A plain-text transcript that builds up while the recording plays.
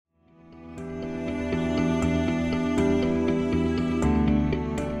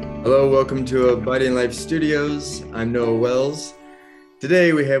Hello, welcome to Abiding Life Studios. I'm Noah Wells.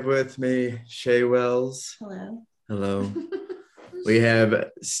 Today we have with me Shay Wells. Hello. Hello. We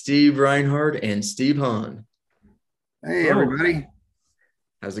have Steve Reinhardt and Steve Hahn. Hey, everybody.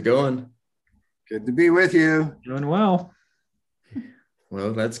 How's it going? Good to be with you. Doing well.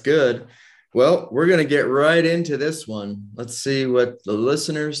 Well, that's good. Well, we're going to get right into this one. Let's see what the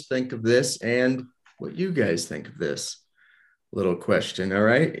listeners think of this and what you guys think of this little question. All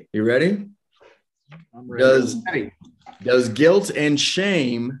right. You ready? I'm ready. Does guilt and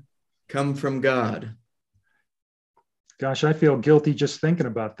shame come from God? Gosh, I feel guilty just thinking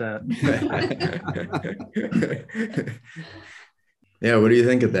about that. Yeah, what do you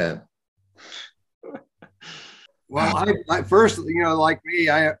think of that? Well, I first, like me,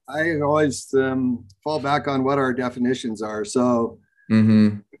 I always fall back on what our definitions are. So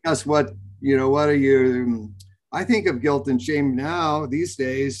that's what are you? I think of guilt and shame now these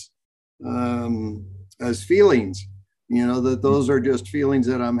days as feelings. That those are just feelings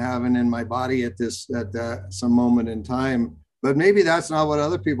that I'm having in my body at some moment in time. But maybe that's not what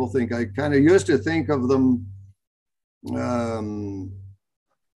other people think. I kind of used to think of them. I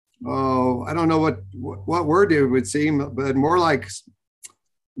don't know what word it would seem, but more like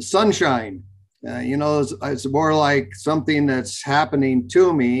sunshine. It's more like something that's happening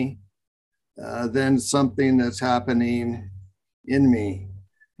to me than something that's happening in me.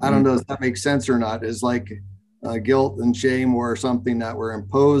 I don't know if that makes sense or not. It's like guilt and shame were something that were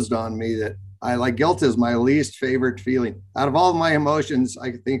imposed on me that I like. Guilt is my least favorite feeling. Out of all of my emotions,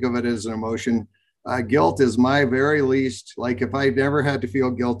 I think of it as an emotion. Guilt is my very least. Like if I never had to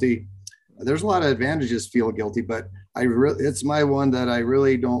feel guilty, there's a lot of advantages to feel guilty, but it's my one that I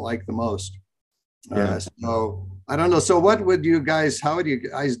really don't like the most. Yeah. So I don't know. So how would you guys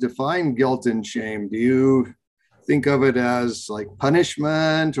define guilt and shame? Do you think of it as like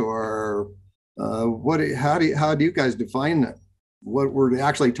punishment or how do you guys define what we're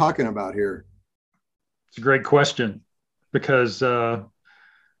actually talking about here? It's a great question because, I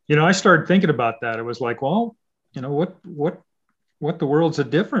started thinking about that. It was like, well, what the world's a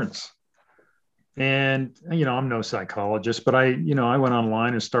difference? And, I'm no psychologist, but I went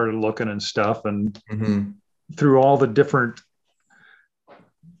online and started looking and stuff and through all the different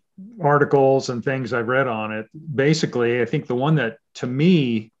articles and things I've read on it, basically, I think the one that to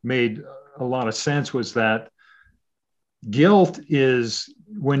me made a lot of sense was that guilt is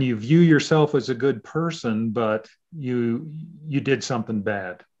when you view yourself as a good person, but you did something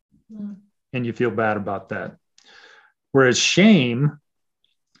bad and you feel bad about that. Whereas shame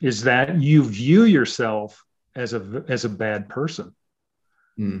is that you view yourself as a bad person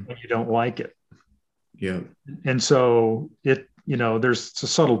and you don't like it. Yeah. And so there's a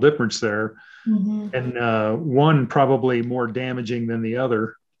subtle difference there. And one probably more damaging than the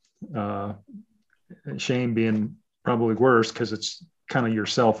other. Shame being probably worse because it's kind of your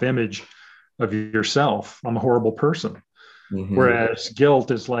self-image of yourself. I'm a horrible person. Whereas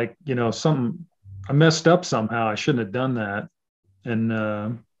guilt is like, something I messed up somehow. I shouldn't have done that.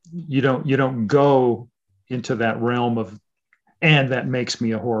 And you don't go into that realm of, and that makes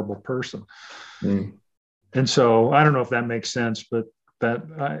me a horrible person. And so I don't know if that makes sense, but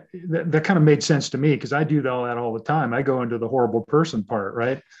that kind of made sense to me because I do all that all the time. I go into the horrible person part,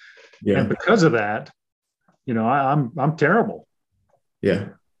 right? Yeah. And because of that, I'm terrible. Yeah.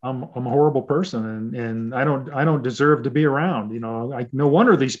 I'm a horrible person and I don't deserve to be around. No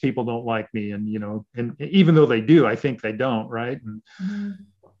wonder these people don't like me. And and even though they do, I think they don't, right?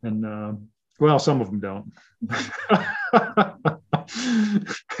 And well, some of them don't.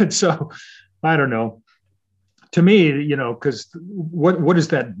 And so I don't know. To me, because what is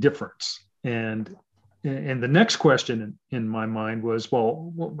that difference? And the next question in my mind was,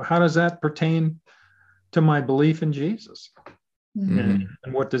 well, how does that pertain to my belief in Jesus? And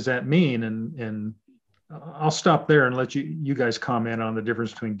what does that mean? And I'll stop there and let you guys comment on the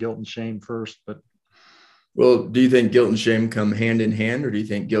difference between guilt and shame first. But well, do you think guilt and shame come hand in hand, or do you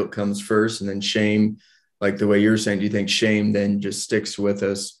think guilt comes first and then shame, like the way you're saying? Do you think shame then just sticks with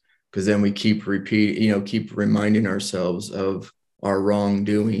us because then we keep reminding ourselves of our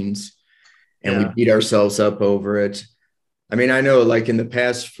wrongdoings and we beat ourselves up over it? I mean, I know like in the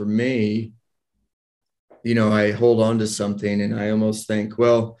past for me, I hold on to something and I almost think,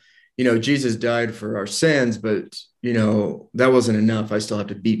 well, Jesus died for our sins, but, that wasn't enough. I still have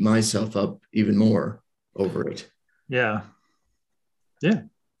to beat myself up even more over it. Yeah. Yeah.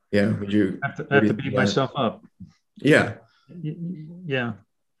 Yeah. Would you I have to beat myself up? Yeah. Yeah.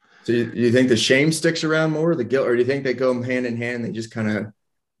 So you think the shame sticks around more, the guilt, or do you think they go hand in hand? They just kind of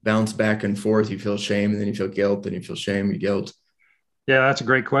bounce back and forth. You feel shame and then you feel guilt, then you feel shame, you guilt. Yeah, that's a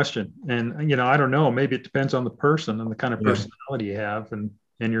great question. And, I don't know, maybe it depends on the person and the kind of Yeah. personality you have and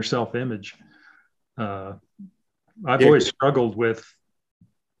your self-image. I've Yeah. always struggled with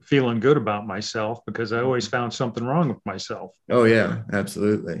feeling good about myself because I always found something wrong with myself. Oh yeah,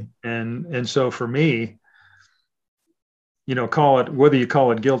 absolutely. And so for me, call it, whether you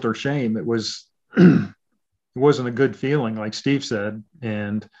call it guilt or shame, it was, it wasn't a good feeling, like Steve said.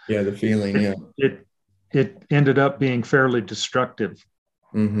 And Yeah, the feeling. Yeah. it ended up being fairly destructive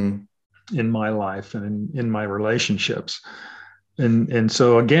Mm-hmm. in my life and in my relationships. And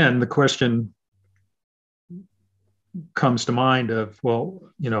so again, the question comes to mind of, well,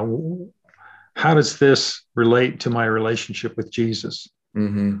 how does this relate to my relationship with Jesus?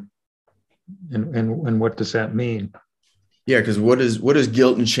 Mm-hmm. And what does that mean? Yeah, because what does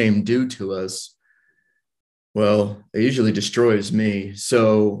guilt and shame do to us? Well, it usually destroys me.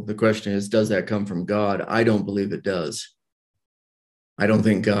 So the question is, does that come from God? I don't believe it does. I don't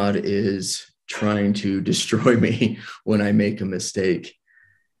think God is trying to destroy me when I make a mistake.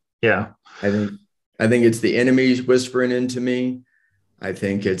 Yeah. I think it's the enemy whispering into me. I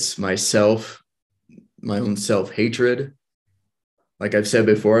think it's myself, my own self-hatred. Like I've said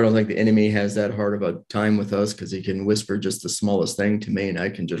before, I don't think the enemy has that hard of a time with us because he can whisper just the smallest thing to me and I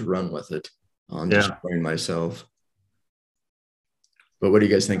can just run with it. I'm destroying myself. But what do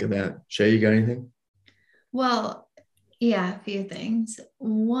you guys think of that? Shay, you got anything? Well, yeah, a few things.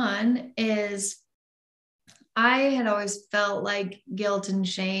 One is I had always felt like guilt and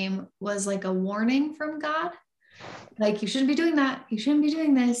shame was like a warning from God. Like, you shouldn't be doing that. You shouldn't be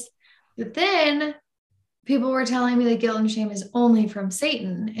doing this. But then people were telling me that guilt and shame is only from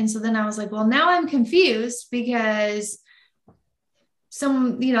Satan. And so then I was like, well, now I'm confused because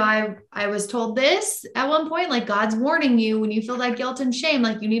I was told this at one point, like God's warning you when you feel that guilt and shame,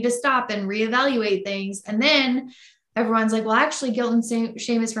 like you need to stop and reevaluate things. And then everyone's like, well, actually guilt and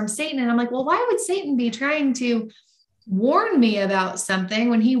shame is from Satan. And I'm like, well, why would Satan be trying to warn me about something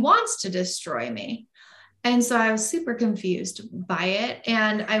when he wants to destroy me? And so I was super confused by it.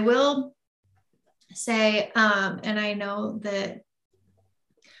 And I will say, and I know that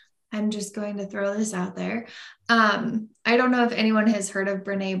I'm just going to throw this out there. I don't know if anyone has heard of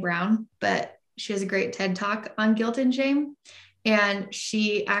Brene Brown, but she has a great TED Talk on guilt and shame. And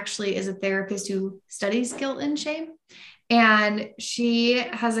she actually is a therapist who studies guilt and shame. And she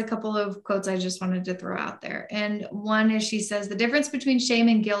has a couple of quotes I just wanted to throw out there. And one is, she says, the difference between shame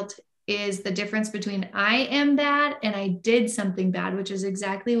and guilt is the difference between I am bad and I did something bad, which is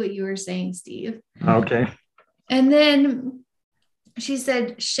exactly what you were saying, Steve. Okay. And then she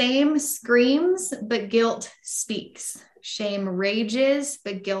said, shame screams, but guilt speaks. Shame rages,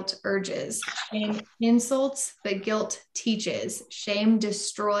 but guilt urges. Shame insults, but guilt teaches. Shame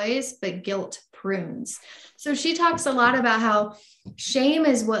destroys, but guilt prunes. So she talks a lot about how shame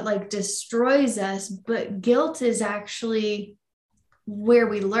is what like destroys us, but guilt is actually where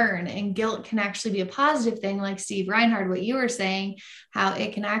we learn, and guilt can actually be a positive thing. Like Steve Reinhard, what you were saying, how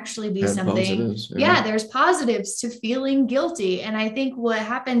it can actually be something. Yeah, there's positives to feeling guilty. And I think what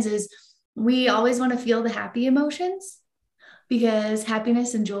happens is we always want to feel the happy emotions because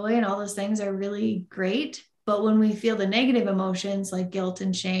happiness and joy and all those things are really great. But when we feel the negative emotions like guilt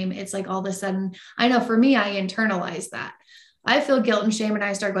and shame, it's like all of a sudden, I know for me, I internalize that. I feel guilt and shame and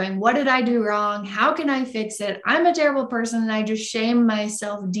I start going, what did I do wrong? How can I fix it? I'm a terrible person. And I just shame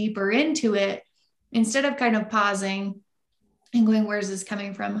myself deeper into it instead of kind of pausing and going, where's this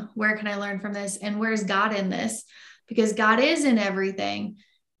coming from? Where can I learn from this? And where's God in this? Because God is in everything,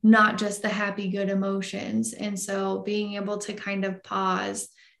 not just the happy, good emotions. And so being able to kind of pause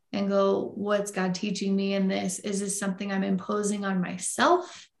and go, what's God teaching me in this? Is this something I'm imposing on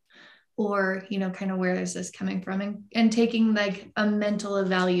myself? Or, kind of where is this coming from, and taking like a mental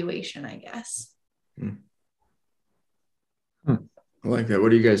evaluation, I guess. I like that.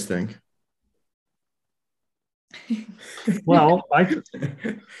 What do you guys think? Well, I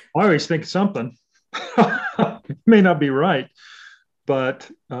always think something. It may not be right, but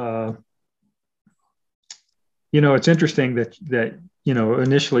it's interesting that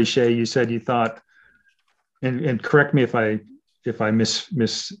initially, Shay, you said you thought, and correct me if I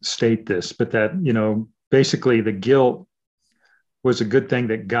misstate this, but that basically the guilt was a good thing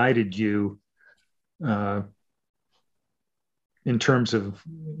that guided you in terms of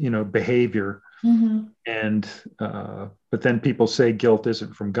behavior. Mm-hmm. And but then people say guilt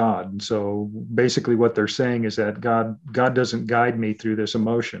isn't from God, and so basically what they're saying is that God doesn't guide me through this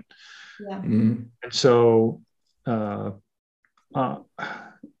emotion. Yeah. Mm-hmm. And so the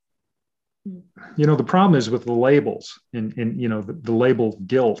problem is with the labels and the label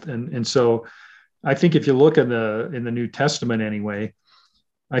guilt, and so I think if you look in the New Testament anyway,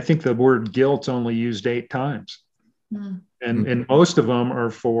 I think the word guilt's only used 8 times. And most of them are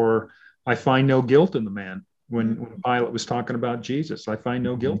for, I find no guilt in the man. When Pilate was talking about Jesus, I find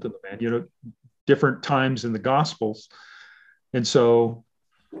no guilt in the man, you know, different times in the Gospels. And so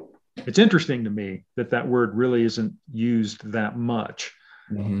it's interesting to me that word really isn't used that much.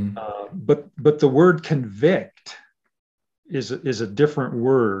 But the word convict is a different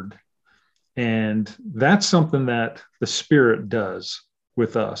word. And that's something that the Spirit does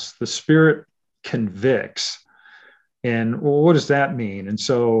with us. The Spirit convicts. And well, what does that mean? And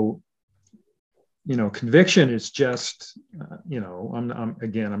so, you know, conviction is just, you know,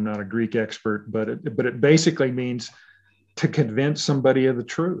 I'm not a Greek expert, but it basically means to convince somebody of the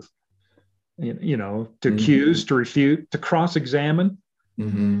truth, you know, to accuse, to refute, to cross-examine.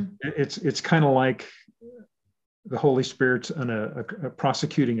 It's kind of like the Holy Spirit's a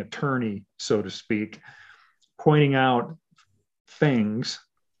prosecuting attorney, so to speak, pointing out things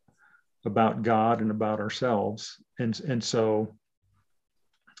about God and about ourselves. And so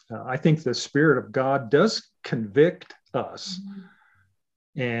I think the Spirit of God does convict us.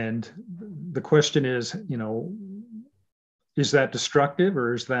 And the question is, you know, is that destructive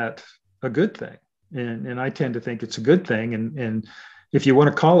or is that a good thing? And I tend to think it's a good thing. And if you want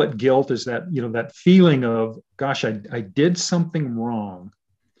to call it guilt, is that, you know, that feeling of, gosh, I did something wrong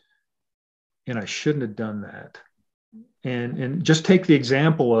and I shouldn't have done that. And just take the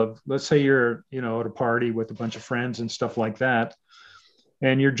example of, let's say you're, you know, at a party with a bunch of friends and stuff like that,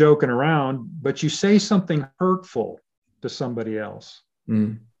 and you're joking around, but you say something hurtful to somebody else.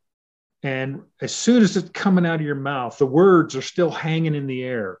 And as soon as it's coming out of your mouth, the words are still hanging in the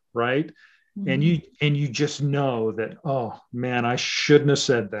air, right? And you just know that, oh man, I shouldn't have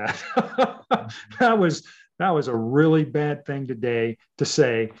said that. that was a really bad thing today to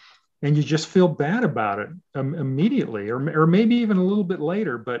say. And you just feel bad about it immediately, or maybe even a little bit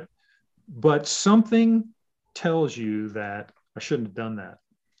later, but something tells you that I shouldn't have done that.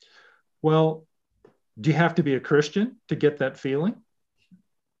 Well, do you have to be a Christian to get that feeling?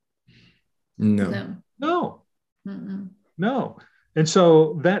 No. And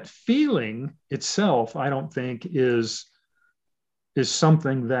so that feeling itself, I don't think is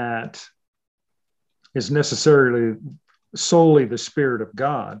something that is necessarily solely the Spirit of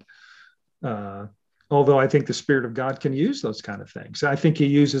God. Although I think the Spirit of God can use those kind of things. I think he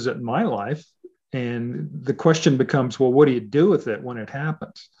uses it in my life. And the question becomes, well, what do you do with it when it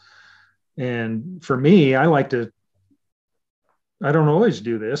happens? And for me, I don't always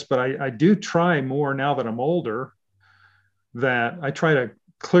do this, but I do try more now that I'm older, that I try to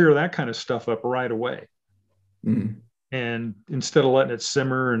clear that kind of stuff up right away. And instead of letting it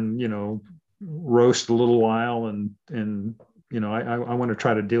simmer and, you know, roast a little while and you know, I want to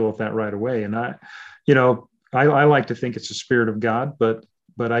try to deal with that right away. And I like to think it's the Spirit of God, but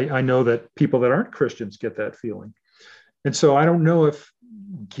I know that people that aren't Christians get that feeling. And so I don't know if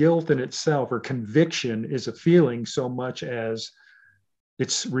guilt in itself or conviction is a feeling so much as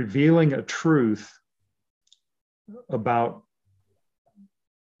it's revealing a truth about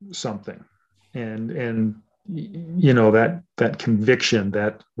something. And you know, that conviction,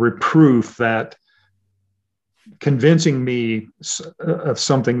 that reproof, that convincing me of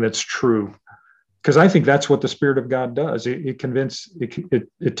something that's true. Because I think that's what the Spirit of God does.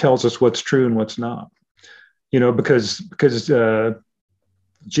 It tells us what's true and what's not. You know, because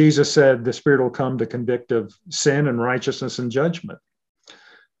Jesus said the Spirit will come to convict of sin and righteousness and judgment.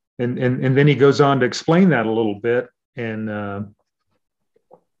 And then he goes on to explain that a little bit. And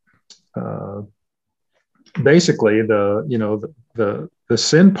basically the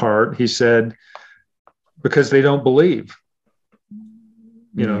sin part, he said, because they don't believe,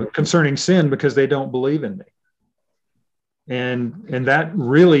 you know, concerning sin, because they don't believe in me. And that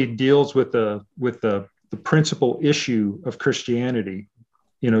really deals with the principal issue of Christianity.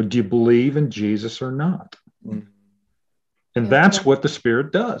 You know, do you believe in Jesus or not? And that's what the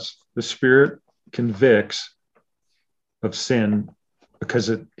Spirit does. The Spirit convicts of sin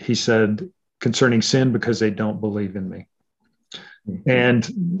because he said concerning sin, because they don't believe in me. And,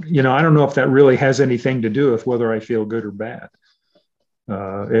 you know, I don't know if that really has anything to do with whether I feel good or bad.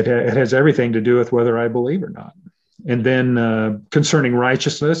 It has everything to do with whether I believe or not. And then concerning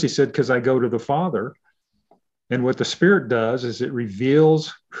righteousness, he said, because I go to the Father. And what the Spirit does is it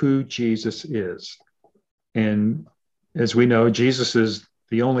reveals who Jesus is. And as we know, Jesus is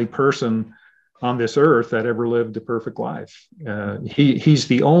the only person on this earth that ever lived a perfect life. He's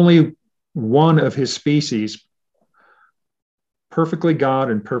the only one of his species, perfectly God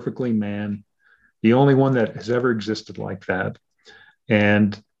and perfectly man, the only one that has ever existed like that.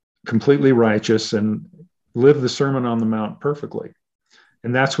 And completely righteous and live the Sermon on the Mount perfectly.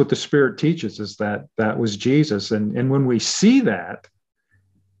 And that's what the Spirit teaches, is that was Jesus. And when we see that,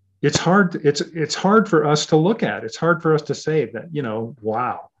 it's hard for us to look at. It's hard for us to say that,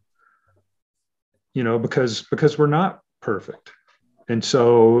 wow, because we're not perfect. And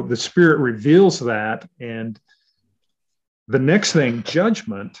so the Spirit reveals that. And the next thing,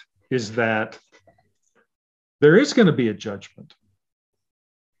 judgment, is that there is going to be a judgment.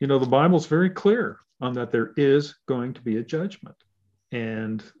 The Bible's very clear on that. There is going to be a judgment.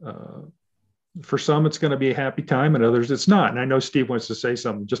 And for some, it's going to be a happy time, and others it's not. And I know Steve wants to say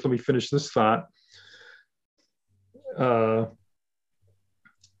something. Just let me finish this thought. And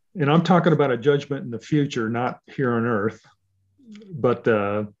I'm talking about a judgment in the future, not here on earth. But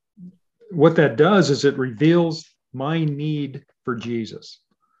what that does is it reveals my need for Jesus.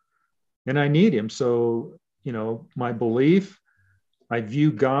 And I need him. So, my belief, I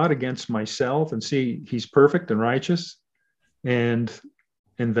view God against myself and see he's perfect and righteous. And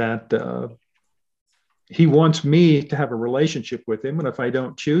that he wants me to have a relationship with him. And if I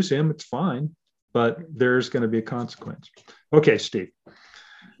don't choose him, it's fine, but there's going to be a consequence. Okay, Steve.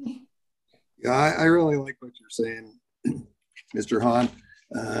 Yeah, I really like what you're saying, Mr. Hahn.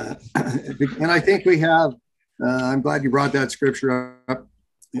 And I think we have, I'm glad you brought that scripture up,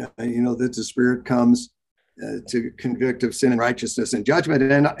 that the Spirit comes to convict of sin and righteousness and judgment.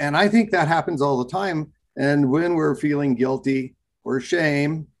 And I think that happens all the time. And when we're feeling guilty or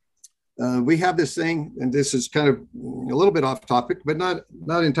shame, we have this thing, and this is kind of a little bit off topic, but not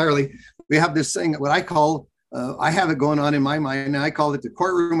entirely. We have this thing, what I call, I have it going on in my mind, and I call it the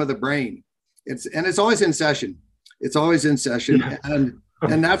courtroom of the brain. It's always in session. It's always in session. Yeah.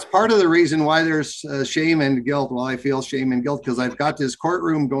 And that's part of the reason why there's shame and guilt. Well, I feel shame and guilt because I've got this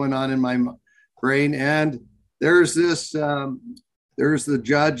courtroom going on in my brain, and there's this, there's the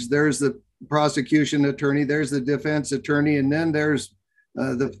judge, there's the prosecution attorney, there's the defense attorney, and then there's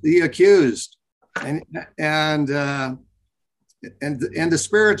the accused, and the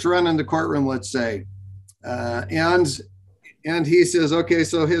Spirit's running the courtroom, let's say, and he says, okay,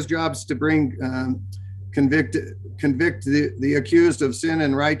 so his job's to bring convict the accused of sin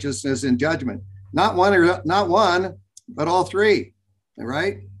and righteousness and judgment. Not one, but all three.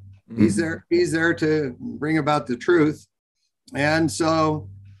 Right? Mm-hmm. He's there to bring about the truth, and so.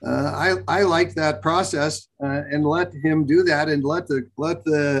 I like that process, and let him do that, and let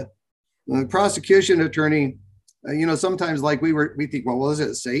the prosecution attorney, sometimes like we think, well, was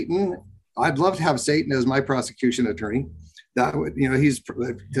it Satan? I'd love to have Satan as my prosecution attorney. That would, he's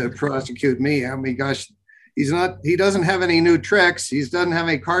to prosecute me. I mean, gosh, he doesn't have any new tricks. He doesn't have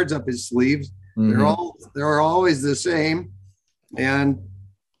any cards up his sleeves. Mm-hmm. They're always the same, and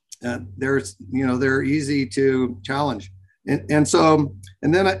they're easy to challenge. And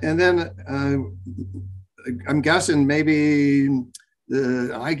then I'm guessing maybe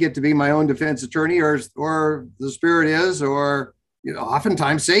I get to be my own defense attorney, or the Spirit is, or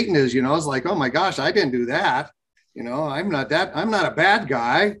oftentimes Satan is. It's like, oh my gosh, I didn't do that. I'm not a bad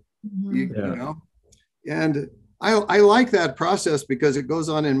guy. Mm-hmm. And I like that process because it goes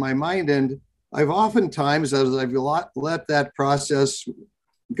on in my mind, and I've oftentimes, as I've let that process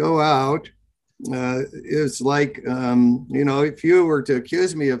go out. It's like, if you were to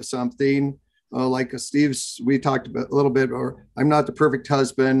accuse me of something, like we talked about a little bit, or I'm not the perfect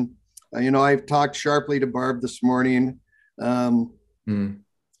husband. I've talked sharply to Barb this morning.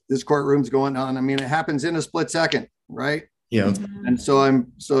 This courtroom's going on. I mean, it happens in a split second, right? Yeah. And so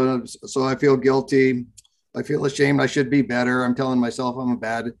I feel guilty. I feel ashamed. I should be better. I'm telling myself I'm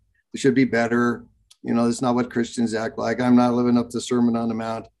bad. I should be better. It's not what Christians act like. I'm not living up to the Sermon on the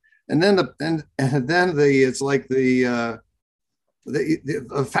Mount. And then it's like the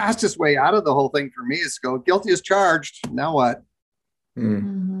fastest way out of the whole thing for me is to go, guilty as charged. Now what?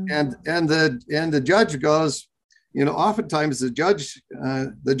 Mm-hmm. And the judge goes, oftentimes the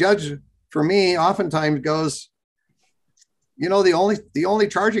judge for me oftentimes goes, the only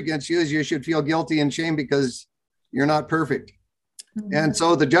charge against you is you should feel guilty and shame because you're not perfect. Mm-hmm. And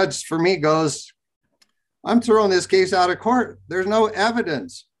so the judge for me goes, I'm throwing this case out of court. There's no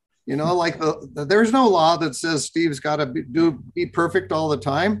evidence. There's no law that says Steve's got to be perfect all the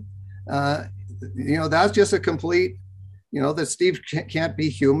time. That's just a complete, that Steve can't be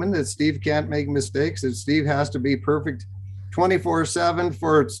human, that Steve can't make mistakes, that Steve has to be perfect 24/7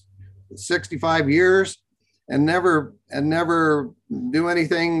 for 65 years and never do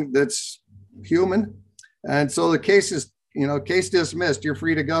anything that's human. And so the case is, case dismissed, you're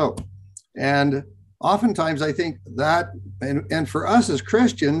free to go. And oftentimes I think that, and for us as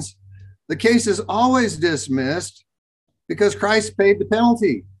Christians, the case is always dismissed because Christ paid the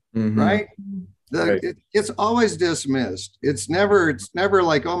penalty. right? Right. It's always dismissed. It's never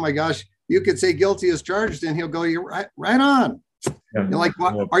like, oh my gosh, you could say guilty as charged, and he'll go, you're right on. Yeah. You're like,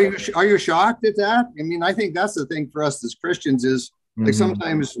 what, are you shocked at that? I mean, I think that's the thing for us as Christians is like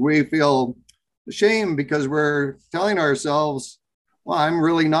sometimes we feel ashamed because we're telling ourselves, well, I'm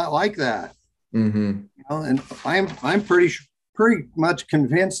really not like that. You know, and I'm pretty much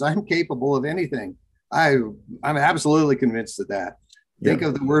convinced I'm capable of anything. I'm absolutely convinced of that. Think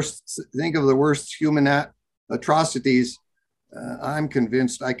of the worst human atrocities. I'm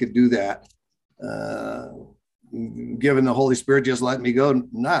convinced I could do that. Given the Holy Spirit just let me go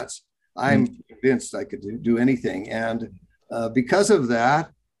nuts, I'm convinced I could do anything. And because of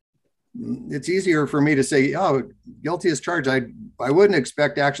that, it's easier for me to say, oh, guilty as charged. I wouldn't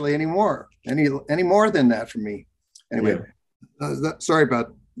expect actually any more than that from me. Anyway, sorry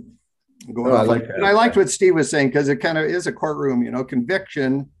about going off. I liked what Steve was saying, because it kind of is a courtroom, you know,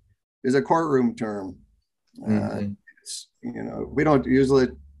 conviction is a courtroom term. It's, you know, we don't usually,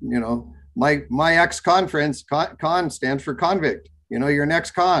 you know, my ex-conference, con stands for convict. You know, you're an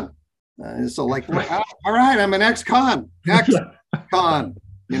ex-con. So like, all right, I'm an ex-con,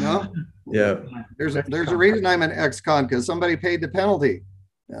 you know? Yeah. There's a reason I'm an ex-con, because somebody paid the penalty.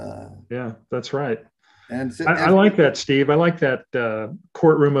 Yeah, that's right. And I like that, Steve. I like that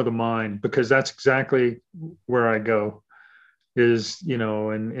courtroom of the mind, because that's exactly where I go is, you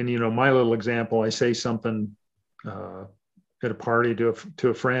know, and, you know, my little example, I say something at a party to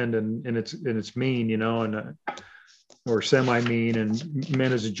a friend and it's mean, you know, and or semi-mean and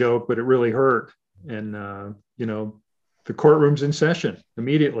meant as a joke, but it really hurt. And, you know, the courtroom's in session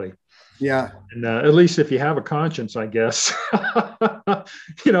immediately. Yeah. And at least if you have a conscience, I guess,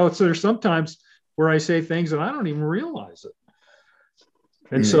 you know, so there's sometimes where I say things and I don't even realize it.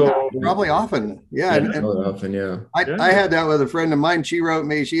 And so probably often. Yeah. And often. Yeah. I had that with a friend of mine. She wrote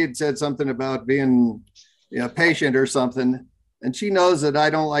me, she had said something about being a patient or something. And she knows that I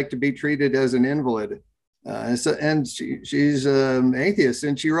don't like to be treated as an invalid. And she's an atheist.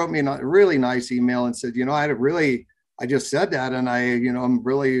 And she wrote me a really nice email and said, you know, I just said that. And I'm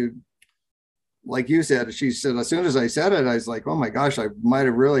really, like you said, she said, as soon as I said it, I was like, oh my gosh, I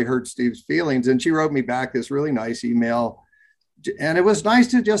might've really hurt Steve's feelings. And she wrote me back this really nice email. And it was nice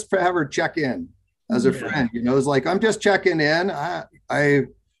to just have her check in as a friend, you know, it's like, I'm just checking in. I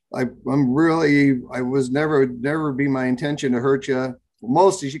was never be my intention to hurt you.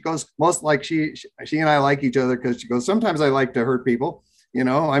 Most like she and I like each other, because she goes, sometimes I like to hurt people, you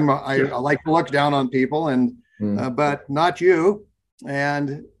know, I like to look down on people and, but not you.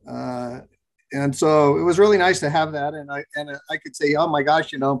 And so it was really nice to have that. And I could say, oh my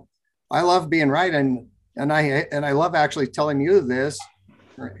gosh, you know, I love being right. And I love actually telling you this,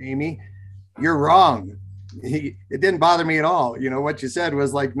 Amy, you're wrong. It didn't bother me at all. You know, what you said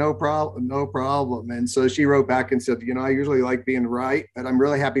was like, no problem. And so she wrote back and said, you know, I usually like being right, but I'm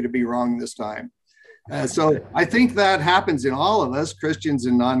really happy to be wrong this time. So I think that happens in all of us, Christians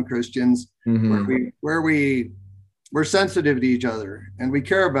and non-Christians, where we're sensitive to each other and we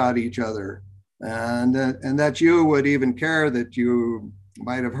care about each other, and that you would even care that you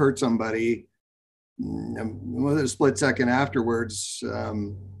might have hurt somebody with a split second afterwards.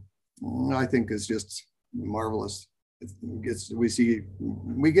 I think is just marvelous. We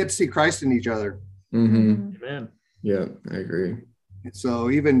get to see Christ in each other. Amen. Yeah, I agree. So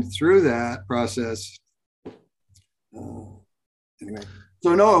even through that process, anyway.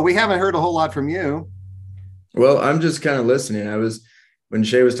 So Noah, we haven't heard a whole lot from you. Well, I'm just kind of listening. When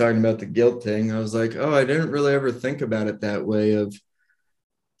Shay was talking about the guilt thing, I was like, oh, I didn't really ever think about it that way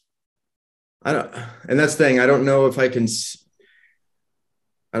and that's the thing. I don't know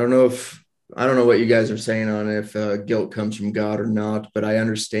what you guys are saying on if guilt comes from God or not, but I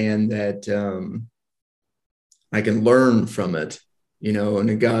understand that I can learn from it, you know, and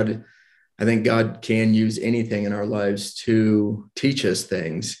I think God can use anything in our lives to teach us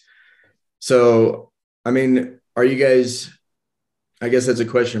things. So, I mean, are you guys, I guess that's a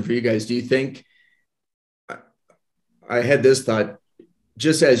question for you guys. Do you think, I had this thought,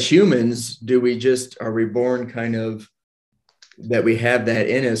 just as humans, are we born kind of that we have that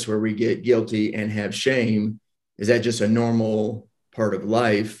in us where we get guilty and have shame? Is that just a normal part of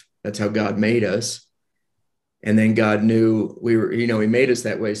life? That's how God made us. And then God knew he made us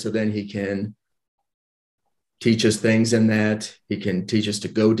that way. So then he can teach us things in that. He can teach us to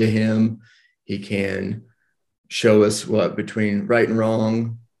go to him. He can show us what between right and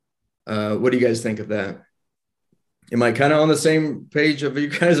wrong. What do you guys think of that? Am I kind of on the same page of you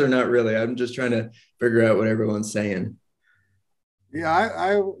guys or not really? I'm just trying to figure out what everyone's saying.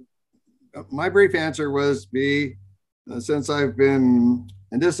 Yeah, my brief answer was since I've been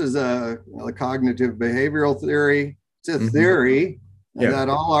and this is a cognitive behavioral theory. It's a theory that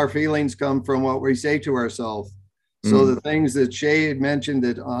all our feelings come from what we say to ourselves. So the things that Shay had mentioned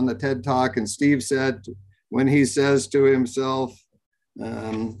that on the TED Talk, and Steve said when he says to himself,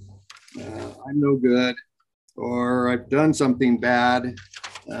 I'm no good, or I've done something bad.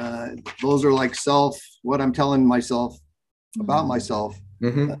 Those are like what I'm telling myself about myself.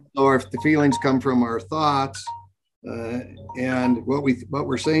 Or if the feelings come from our thoughts and what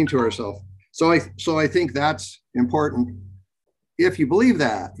we're saying to ourselves. So I think that's important. If you believe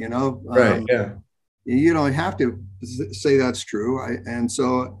that, right? Yeah. You don't have to say that's true. And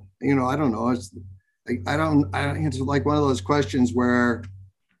so, I don't know. It's like one of those questions where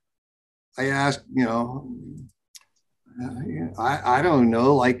I ask, I don't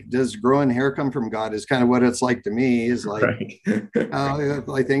know, like, does growing hair come from God is kind of what it's like to me, is like, right.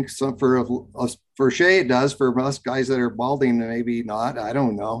 I think for Shay it does. For us guys that are balding, maybe not. I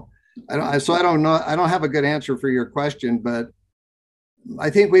don't know. I don't know. I don't have a good answer for your question, but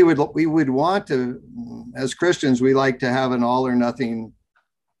I think we would want to, as Christians, we like to have an all or nothing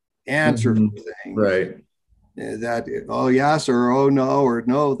answer for things. Right. That, oh yes, or oh no, or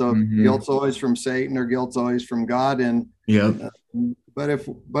no, the guilt's always from Satan, or guilt's always from God. And but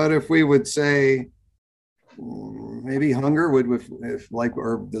if we would say maybe hunger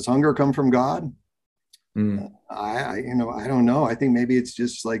or does hunger come from God? I don't know. I think maybe it's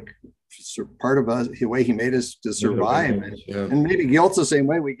just like part of us, the way he made us to survive. And maybe guilt's the same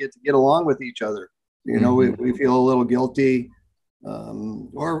way. We get to get along with each other. We feel a little guilty.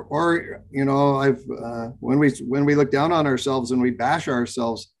 Or I've when we look down on ourselves and we bash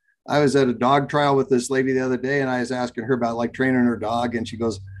ourselves. I was at a dog trial with this lady the other day, and I was asking her about like training her dog, and she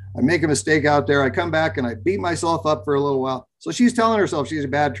goes, I make a mistake out there, I come back and I beat myself up for a little while. So she's telling herself she's a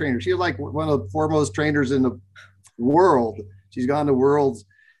bad trainer. She's like one of the foremost trainers in the world. She's gone to worlds,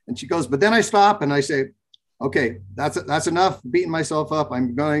 and she goes, but then I stop and I say, okay, that's enough beating myself up.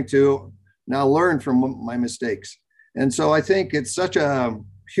 I'm going to now learn from my mistakes. And so I think it's such a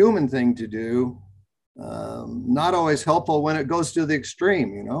human thing to do, not always helpful when it goes to the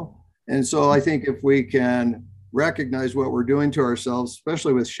extreme, And so I think if we can recognize what we're doing to ourselves,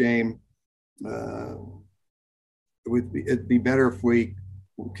 especially with shame, it'd be better if we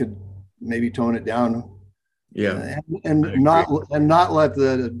could maybe tone it down. And not let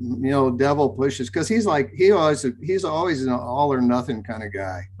the devil push us, because he's always an all or nothing kind of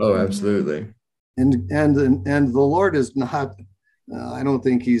guy. Oh, absolutely. And the Lord is not. I don't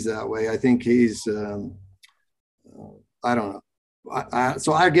think he's that way. I think he's. I don't know.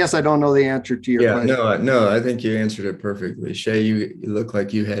 So I guess I don't know the answer to your question. No. I think you answered it perfectly, Shay. You look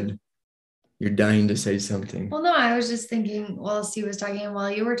like you're dying to say something. Well, no, I was just thinking while Steve was talking and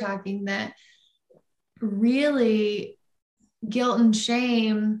while you were talking that really guilt and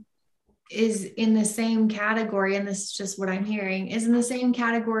shame is in the same category, and this is just what I'm hearing, is in the same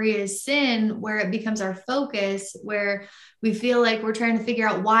category as sin, where it becomes our focus, where we feel like we're trying to figure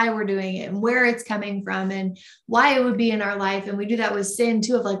out why we're doing it and where it's coming from and why it would be in our life. And we do that with sin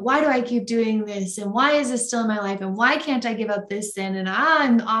too, of like, why do I keep doing this? And why is this still in my life? And why can't I give up this sin? And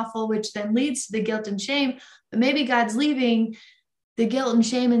I'm awful, which then leads to the guilt and shame. But maybe God's leaving the guilt and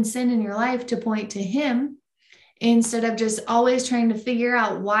shame and sin in your life to point to him, instead of just always trying to figure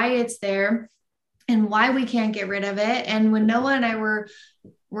out why it's there and why we can't get rid of it. And when Noah and I were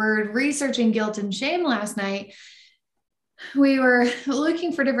researching guilt and shame last night, we were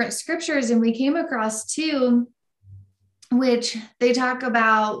looking for different scriptures, and we came across two, which they talk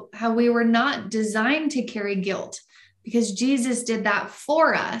about how we were not designed to carry guilt, because Jesus did that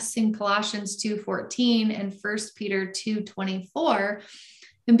for us in Colossians 2:14 and 1 Peter 2:24.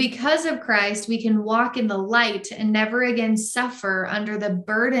 And because of Christ, we can walk in the light and never again suffer under the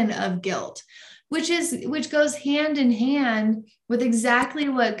burden of guilt, which goes hand in hand with exactly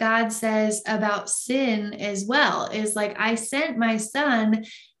what God says about sin as well. Is like, I sent my son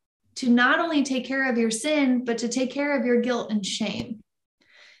to not only take care of your sin, but to take care of your guilt and shame.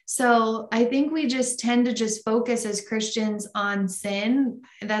 So I think we just tend to just focus as Christians on sin.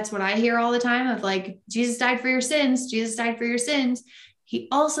 That's what I hear all the time, of like, Jesus died for your sins. Jesus died for your sins. He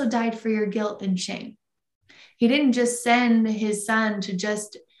also died for your guilt and shame. He didn't just send his son to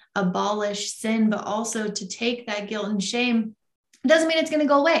just abolish sin, but also to take that guilt and shame. It doesn't mean it's going to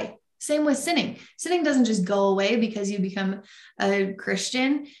go away. Same with sinning. Sinning doesn't just go away because you become a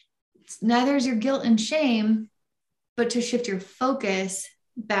Christian. Neither is your guilt and shame, but to shift your focus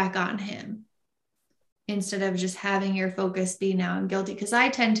back on him instead of just having your focus be now I'm guilty. Because I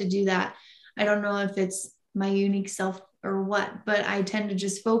tend to do that. I don't know if it's my unique self or what, but I tend to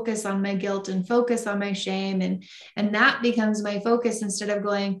just focus on my guilt and focus on my shame. And that becomes my focus instead of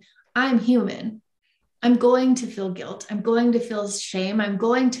going, I'm human. I'm going to feel guilt. I'm going to feel shame. I'm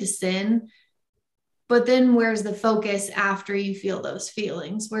going to sin. But then where's the focus after you feel those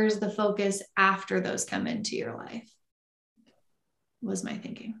feelings? Where's the focus after those come into your life? Was my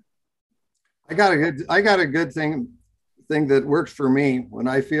thinking. I got a good thing that works for me when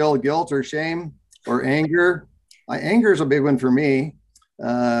I feel guilt or shame or anger. Anger is a big one for me.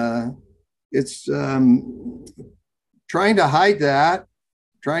 It's trying to hide that,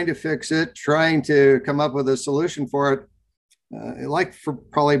 trying to fix it, trying to come up with a solution for it. Like for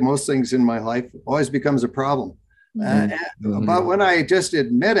probably most things in my life, always becomes a problem. But when I just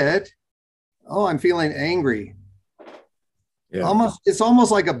admit it, oh, I'm feeling angry. Yeah. It's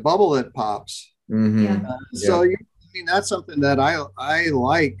almost like a bubble that pops. So that's something that I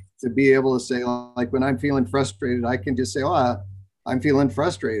like to be able to say, like when I'm feeling frustrated, I can just say, oh, I'm feeling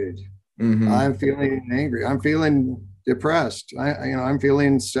frustrated. I'm feeling angry. I'm feeling depressed. I'm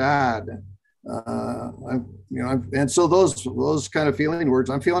feeling sad. And so those kind of feeling words,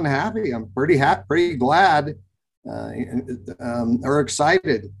 I'm feeling happy. I'm pretty glad, or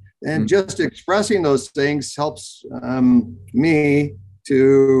excited. And just expressing those things helps me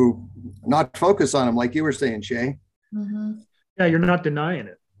to not focus on them, like you were saying, Shay. Yeah, you're not denying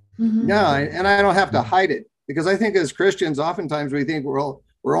it. Yeah, and I don't have to hide it, because I think as Christians, oftentimes we think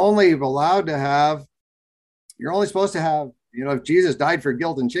we're only allowed to have, you're only supposed to have, if Jesus died for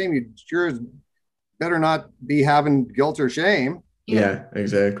guilt and shame, you sure better not be having guilt or shame. Yeah,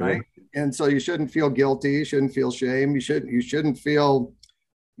 exactly. Right? And so you shouldn't feel guilty. You shouldn't feel shame. You shouldn't feel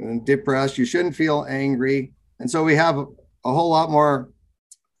depressed. You shouldn't feel angry. And so we have a whole lot more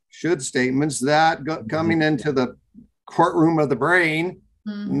should statements that coming into the courtroom of the brain,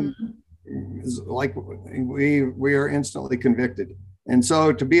 is like we are instantly convicted. And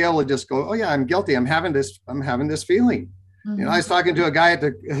so to be able to just go, oh yeah, I'm guilty. I'm having this feeling. I was talking to a guy at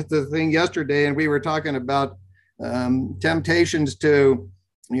the thing yesterday, and we were talking about temptations to,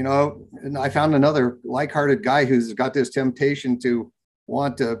 and I found another like-hearted guy who's got this temptation to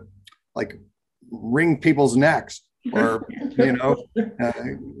want to like wring people's necks, or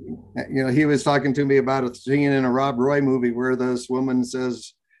he was talking to me about a scene in a Rob Roy movie where this woman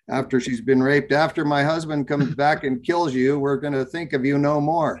says, after she's been raped, after my husband comes back and kills you, we're going to think of you no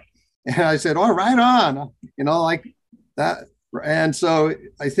more. And I said, oh, right on, like that. And so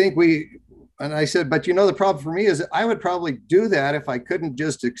I think I said, but the problem for me is that I would probably do that if I couldn't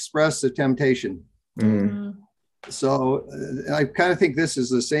just express the temptation. So I kind of think this is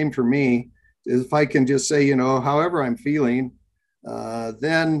the same for me. If I can just say, however I'm feeling,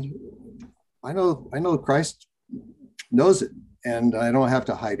 then I know Christ knows it, and I don't have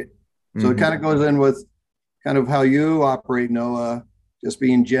to hide it. So it kind of goes in with kind of how you operate, Noah, just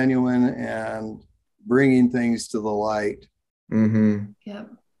being genuine and bringing things to the light. Yep.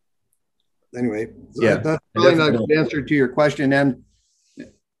 Anyway, that's really not an answer to your question, and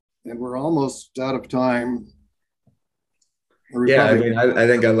we're almost out of time. I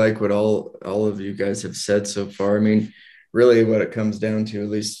think I like what all of you guys have said so far. I mean, really what it comes down to, at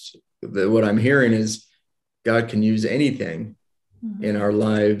least what I'm hearing, is God can use anything in our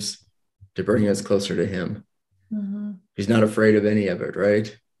lives to bring us closer to him. He's not afraid of any of it, right?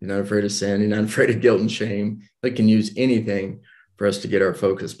 He's not afraid of sin. He's not afraid of guilt and shame. He can use anything for us to get our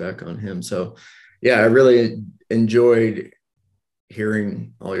focus back on him. So I really enjoyed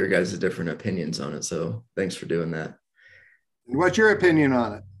hearing all your guys' different opinions on it. So thanks for doing that. What's your opinion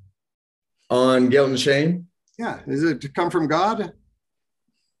on it? On guilt and shame? Yeah. Is it to come from God?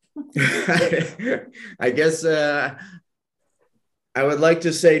 I guess I would like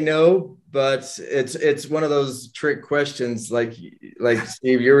to say no, but it's one of those trick questions, like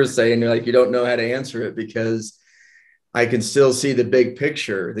Steve, you were saying, like you don't know how to answer it, because I can still see the big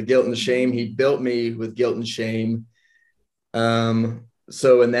picture, the guilt and shame. He built me with guilt and shame.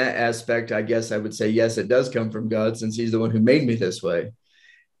 So in that aspect, I guess I would say, yes, it does come from God, since he's the one who made me this way.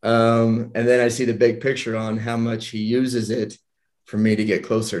 And then I see the big picture on how much he uses it for me to get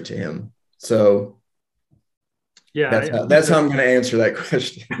closer to him. So that's how I'm going to answer that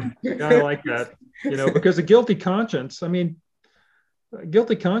question. I like that, because a guilty conscience,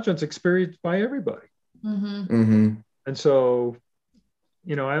 guilty conscience experienced by everybody. And so,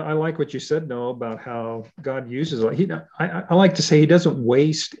 I like what you said, Noah, about how God uses it. I like to say he doesn't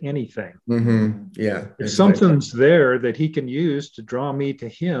waste anything. Yeah. If something's there that he can use to draw me to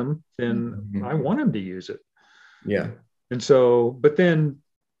him, then I want him to use it. Yeah. And so, but then,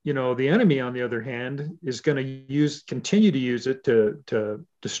 the enemy, on the other hand, is going to continue to use it to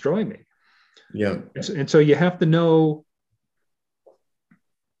destroy me. Yeah. And so you have to know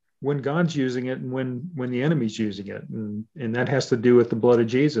when God's using it and when the enemy's using it. And that has to do with the blood of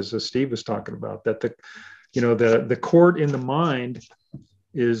Jesus, as Steve was talking about, that the court in the mind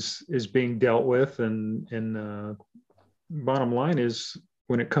is being dealt with. And bottom line is,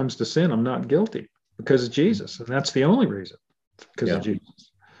 when it comes to sin, I'm not guilty because of Jesus. And that's the only reason, because of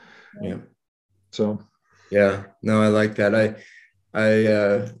Jesus. Yeah. So, yeah, no, I like that.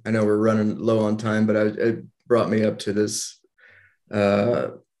 I know we're running low on time, but it brought me up to this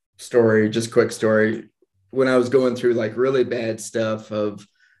story, just quick story. When I was going through like really bad stuff of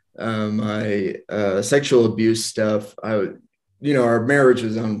my sexual abuse stuff, our marriage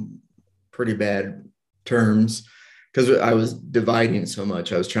was on pretty bad terms because I was dividing so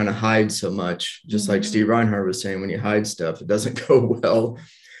much. I was trying to hide so much, just like Steve Reinhardt was saying, when you hide stuff, it doesn't go well.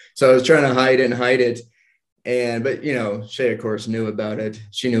 So I was trying to hide it. But Shay, of course, knew about it.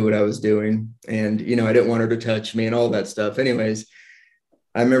 She knew what I was doing. And, I didn't want her to touch me and all that stuff. Anyways,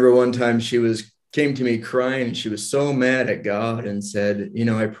 I remember one time came to me crying, and she was so mad at God and said,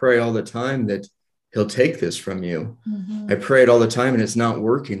 I pray all the time that he'll take this from you. I pray it all the time and it's not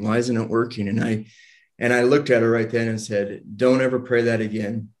working. Why isn't it working? And I looked at her right then and said, don't ever pray that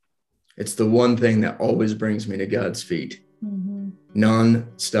again. It's the one thing that always brings me to God's feet.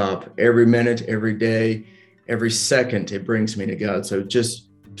 Non-stop, every minute, every day, every second, it brings me to God. So just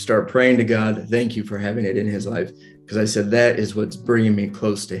start praying to God. Thank you for having it in his life. Because I said, that is what's bringing me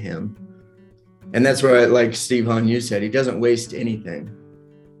close to him. And that's where, like Steve Hahn, you said, he doesn't waste anything.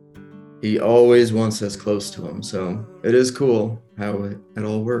 He always wants us close to him. So it is cool how it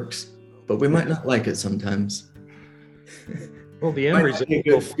all works. But we might not like it sometimes. Well, the end result. A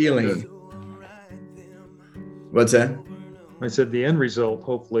good feeling. What's that? I said the end result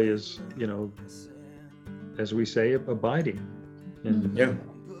hopefully is, as we say, abiding and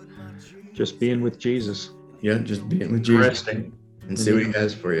just being with Jesus. Yeah, just being with Jesus. Resting. And see what he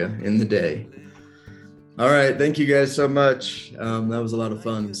has for you in the day. All right. Thank you guys so much. That was a lot of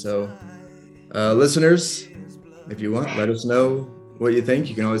fun. So listeners, if you want, let us know what you think.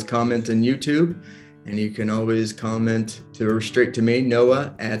 You can always comment on YouTube, and you can always comment straight to me,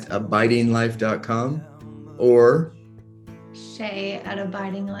 Noah@abidinglife.com, or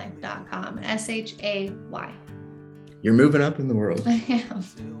Shay@abidinglife.com. SHAY. You're moving up in the world. I am.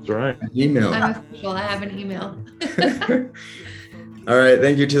 That's right. Email. I'm official. I have an email. All right.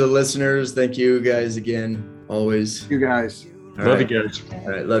 Thank you to the listeners. Thank you guys again. Always. You guys. Love you guys. All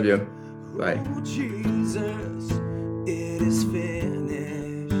right. Love you. Bye. Jesus, it is finished.